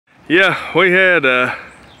Yeah, we had a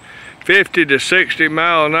 50 to 60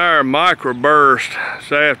 mile an hour microburst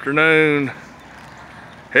this afternoon.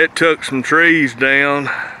 It took some trees down.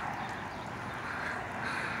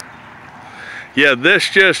 Yeah,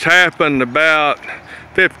 this just happened about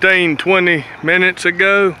 15-20 minutes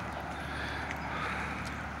ago.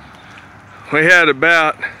 We had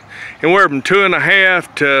about anywhere from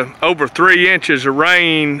 2.5 to over 3 inches of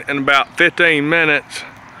rain in about 15 minutes,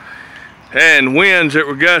 and winds that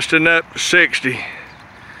were gusting up to 60.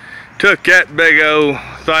 Took that big old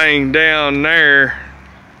thing down there.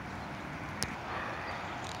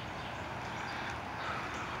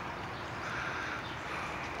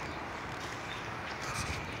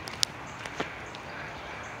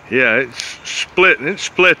 Yeah, it split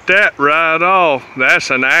that right off. That's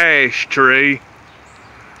an ash tree.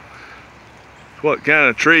 What kind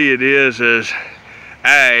of tree it is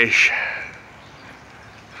ash.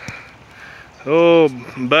 Oh,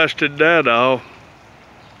 busted that off.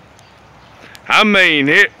 I mean,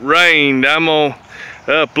 it rained. I'm gonna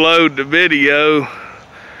upload the video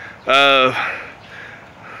of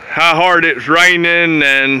how hard it's raining,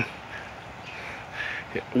 and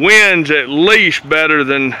winds at least better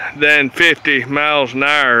than 50 miles an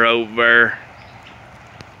hour over there.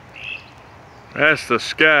 That's the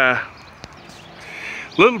sky.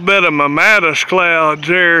 A little bit of mammatus clouds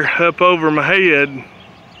there up over my head.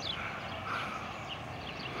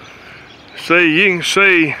 See, you can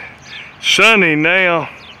see sunny now.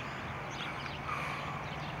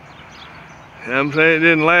 I'm saying it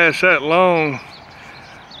didn't last that long.